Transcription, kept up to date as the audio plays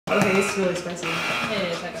Okay, it's really spicy.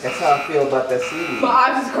 It is. That's how I feel about that seaweed. My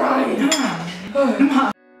eyes is crying. Come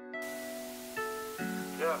on.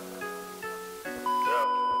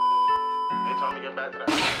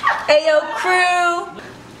 Ayo crew!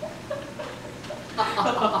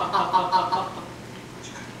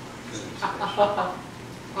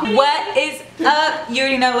 What is up? You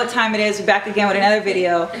already know what time it is. We're back again with another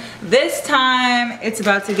video. This time it's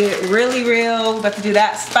about to get really real. We're about to do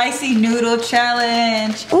that spicy noodle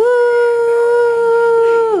challenge. Woo!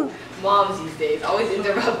 Moms these days, always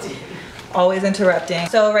interrupting. Always interrupting.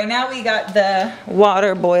 So right now we got the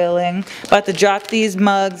water boiling. About to drop these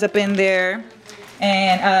mugs up in there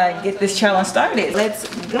and get this challenge started. Let's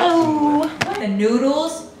go. The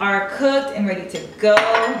noodles are cooked and ready to go.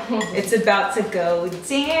 It's about to go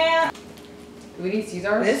down. Do we need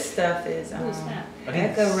Caesars? This stuff is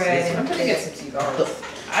hecka red. I'm gonna get some Caesars.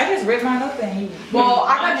 I just ripped mine open. Well,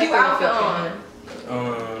 I got you outfit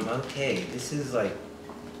on. Okay, this is like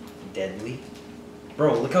deadly.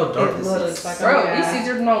 Bro, look how dark this is. Like bro, these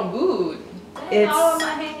Caesars no good. It's all in my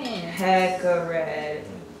hands. hecka red.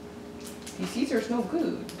 These Caesars no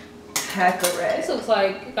good. Hecka red. This looks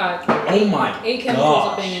like it got Oh my 8 chemicals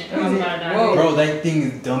up gosh. in it. Whoa. Bro, that thing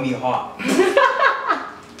is dummy hot.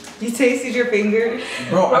 You tasted your fingers?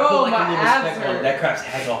 Bro, I Bro, feel like my a little abs speck on hurt. that crap's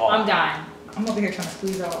hecka hot. I'm dying. I'm over here trying to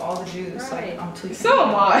squeeze out all the juice. Right. Like I'm tweaking. So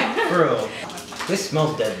am I. Bro, this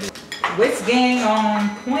smells deadly. Whisk gang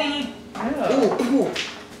on point. Yeah. Ooh, ooh.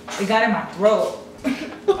 It got in my throat.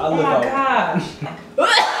 Oh my gosh.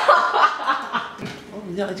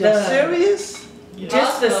 Y'all The- serious?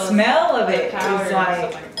 Just the smell of it is powder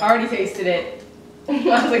like, I already tasted it. I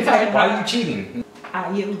was like, Why are you cheating?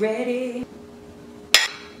 are you ready?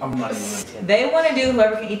 I'm not even on 10. They want to do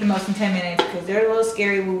whoever can eat the most in 10 minutes because they're a little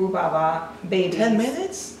scary woo woo ba ba babies. 10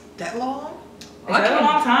 minutes? That long? Is that a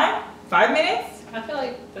long time? 5 minutes? I feel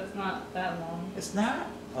like that's not that long. It's not?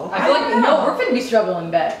 I feel like, no, we're finna be struggling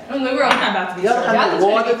back. I mean, we're I'm not about to be Y'all don't sure. have Jasmine's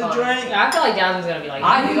water gonna be to fine. drink? Yeah, I feel like Jasmine's gonna be like.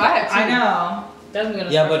 I do, I have two. I know. Jasmine's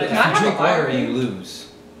gonna. Yeah, start but if like- I you have drink a fire water, you thing. lose.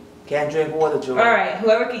 Can't drink water, Joey. Alright,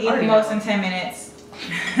 whoever can eat the Already most know. in 10 minutes.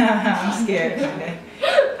 I'm scared.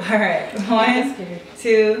 Alright, I'm 1, scared.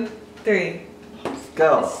 2, 3. Let's It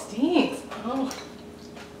go. stinks. Oh.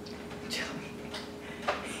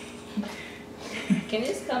 Can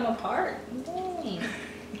this come apart? Dang.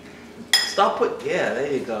 Stop put. Yeah,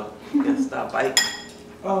 there you go. Yeah, stop biting.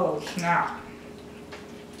 Oh, snap.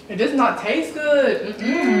 It does not taste good.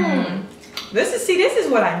 Mm-mm. This is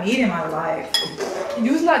what I need in my life. It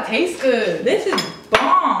does not taste good. This is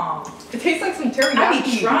bomb. It tastes like some I be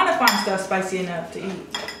teriyaki. trying to find stuff spicy enough to eat.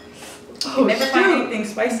 Oh, Never find shoot. anything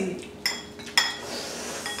spicy.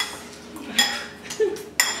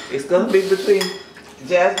 It's gonna be between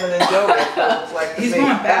Jasmine and Joey. It's like He's going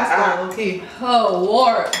fast though, low key. Oh,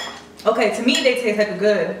 Lord. Okay, to me they taste like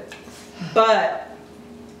good, but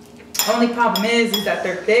only problem is that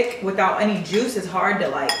they're thick without any juice. It's hard to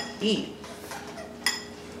like eat.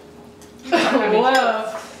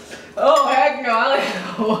 Wow. Oh, heck no. I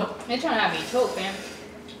like They're trying to have me choke, man.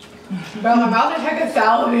 Bro, my mouth is hecka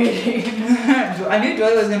salivating. I knew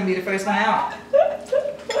Joy was gonna be the first one out.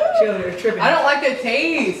 She over there tripping. I don't like the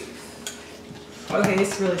taste. Okay,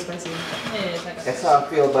 it's really spicy. It is like That's how I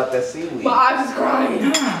feel about that seaweed. My eyes is crying.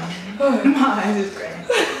 My eyes is burning.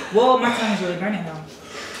 Well, my tongue is really burning though.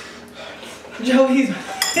 Joey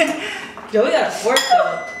got a fork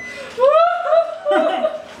though.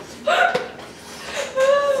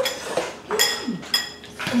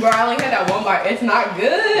 Bro, I only had that one bite. It's not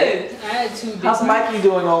good. I had 2 big How's Mikey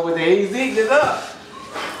doing over there? He's eating it up.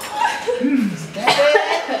 You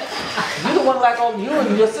the one like on you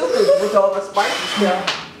and your sister with all the spicy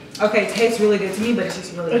stuff. Okay, it tastes really good to me, but it's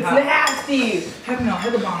just really It's hot. nasty. Heck no,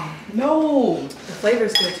 heck a bomb. No. The flavor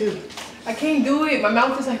is good too. I can't do it. My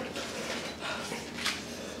mouth is like.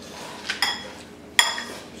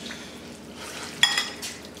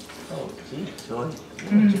 Oh, geez, Joey.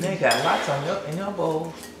 You ain't got lots on in your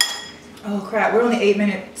bowl. Oh crap, we're only 2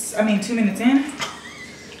 minutes in.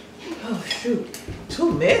 Oh shoot.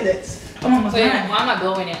 2 minutes? I'm almost So yeah, done. why am I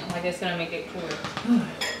blowing it? Like it's gonna make it cooler.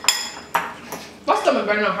 My stomach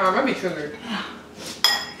burning on her. I might be triggered.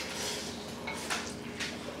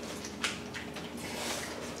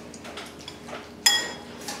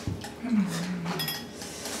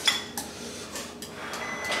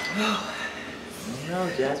 You know,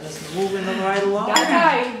 Jasmine's moving them right along.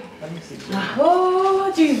 Okay. Let me see.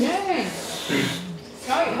 Oh, jeez. Dang.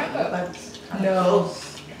 Sorry, hecka. No.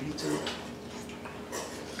 Close. You too.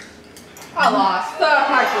 I lost.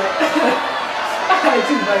 I quit. I had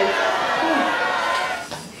 2 bites.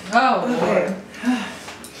 Oh, Okay. Lord.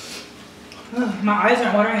 My eyes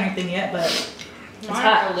aren't watering anything yet, but it's Mine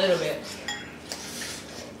hot. a little bit.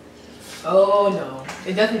 Oh no,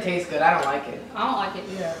 it doesn't taste good. I don't like it. I don't like it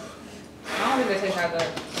either. I don't think it tastes that good.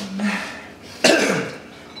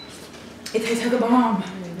 It tastes like a bomb.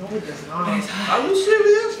 No, it does But not. it's hot. Are you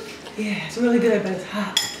serious? Yeah, it's really good, but it's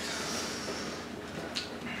hot.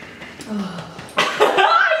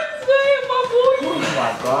 Oh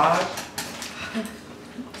my God.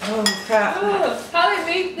 Oh crap. How they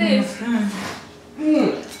make this?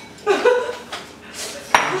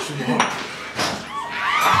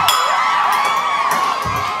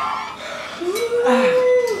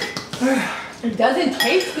 It doesn't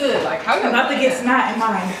taste good. Like how you I'm about to get snot in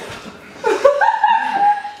mine.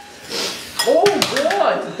 Oh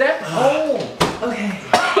God, that cold. Okay.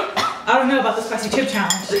 I don't know about the spicy chip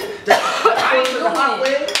challenge. I ain't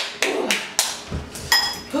doing it.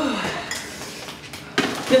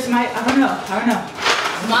 This might, I don't know.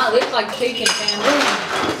 My lips like shaking, fam.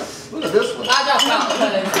 Look at this one. I drop out, cuz.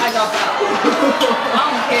 I drop out. I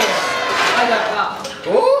don't care. I drop out.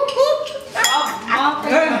 Ooh. My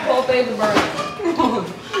freaking poor baby bird.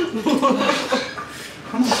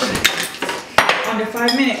 Come on. Under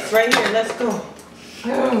 5 minutes, right here. Let's go.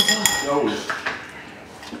 No.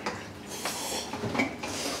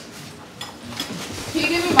 Can you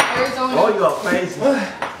give me my Arizona? Oh, you are crazy.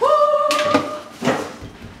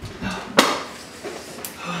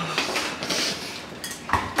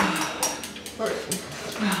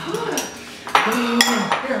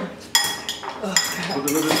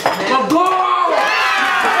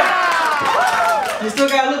 You still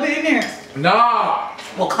got a little bit in there. Nah.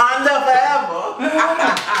 Wakanda forever.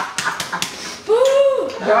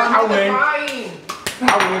 I win. win. I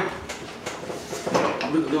win.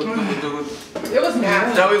 It was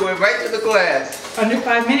nasty. Now we went right to the glass. Under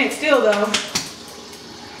 5 minutes still though.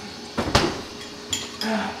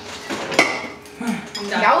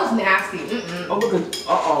 That was nasty. Mm-mm. Oh, look at.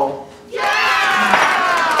 Uh-oh.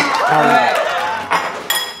 Alright.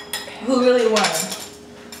 Who really won?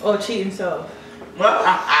 Oh, cheating so.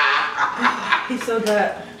 He's so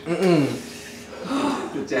good.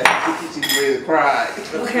 Good job. She's ready to cry.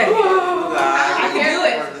 Okay. I can do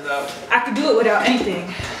it. I can do it without anything.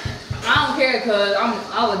 I don't care, cuz I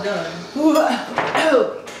was done.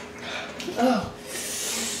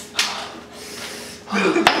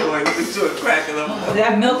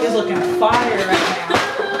 That milk is looking fire right now.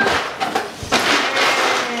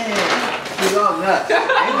 You're all nuts. Ain't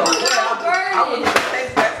no way. I Burn it. would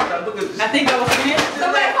taste that stuff. Look at I think I was finished.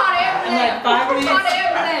 Somebody call the In like 5 minutes. Call the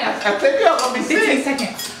ambulance. I think you're gonna be 15 sick.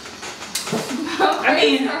 seconds. I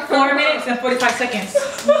mean, 4 minutes and 45 seconds.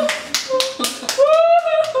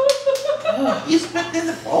 You spit in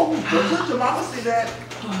the bowl. Does your mama see that?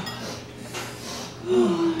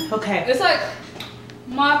 Okay. It's like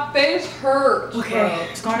my face hurts. Okay,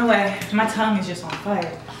 it's going away. My tongue is just on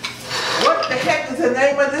fire. What the heck is the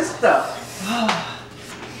name of this stuff?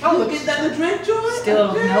 Oh, look at that, the drink joint?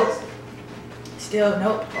 Still, nope. Still,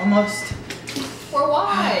 nope. Almost. For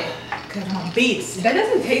why? Because I'm on beats. That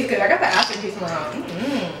doesn't taste good. I got the aftertaste in my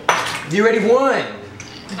mouth. You already won.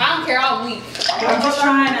 I don't care. I'll weep. I'm just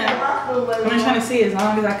trying to see as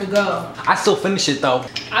long as I could go. I still finish it though.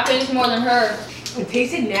 I finished more than her. It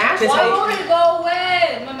tasted nasty. Why won't it go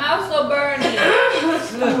away? My mouth's still burning.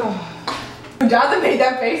 When Jonathan made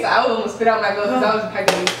that face, I would almost spit out my milk because I was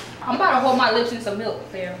pecking. I'm about to hold my lips in some milk,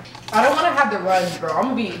 fam. I don't want to have the runs, bro. I'm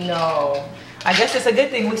gonna be no. I guess it's a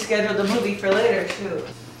good thing we scheduled the movie for later too.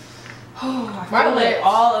 I My feel lips. it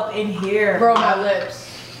all up in here. Bro, my lips.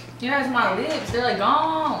 Yeah, it's my lips. They're like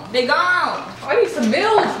gone. They gone. I need some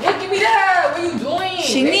milk. Look, give me that. What are you doing?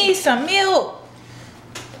 She needs some milk.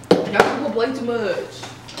 Y'all people play too much.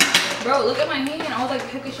 Bro, look at my hand. I was like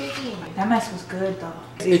hecka shaking. That mess was good though.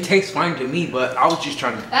 It tastes fine to me, but I was just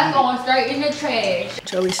trying to. That's going straight in the trash.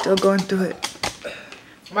 Joey's still going through it.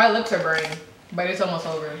 My lips are burning, but it's almost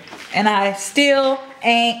over. And I still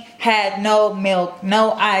ain't had no milk,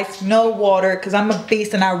 no ice, no water, because I'm a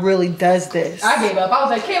beast and I really does this. I gave up. I was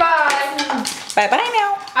like, okay, bye. Bye-bye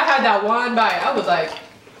now. I had that one bite. I was like,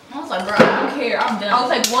 bro, I don't care. I'm done. I was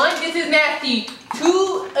like, 1, this is nasty.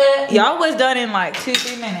 2, Y'all was done in like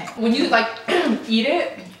 2-3 minutes. when you like eat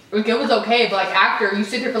it, like, it was okay, but like after you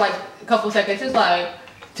sit there for like a couple seconds, it's like,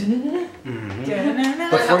 The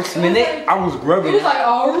first minute, I was it grubbing. was like,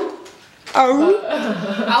 oh. I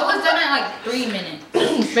was done at like 3 minutes.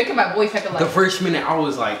 Making my voice hecka The like. first minute, I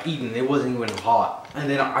was like eating. It wasn't even hot, and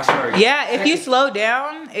then I started. Yeah, if you slow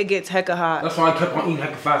down, it gets hecka hot. That's why I kept on eating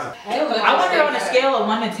hecka fast. I wonder on a scale of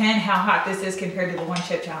 1 to 10 how hot this is compared to the 1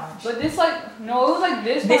 chip challenge. But this like, no, it was like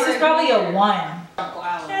this. This is probably a 1.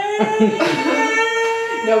 Wow.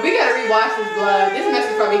 No, we gotta rewatch this vlog. This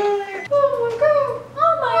message probably. Oh my god.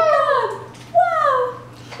 Oh my god. Wow.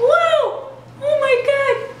 Wow. Oh my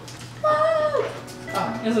god. Wow.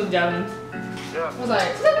 Oh, this was Javin. I was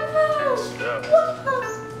like, Wow.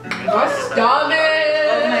 my stomach.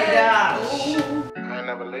 Oh my gosh. I ain't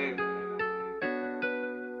never leave.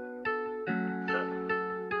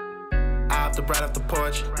 Out the bread off the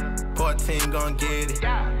porch, 14 gon' get it.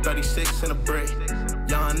 36 in a brick,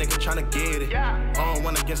 young nigga tryna get it. On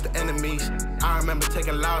one against the enemies. I remember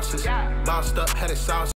taking losses, lost up, had it sauce.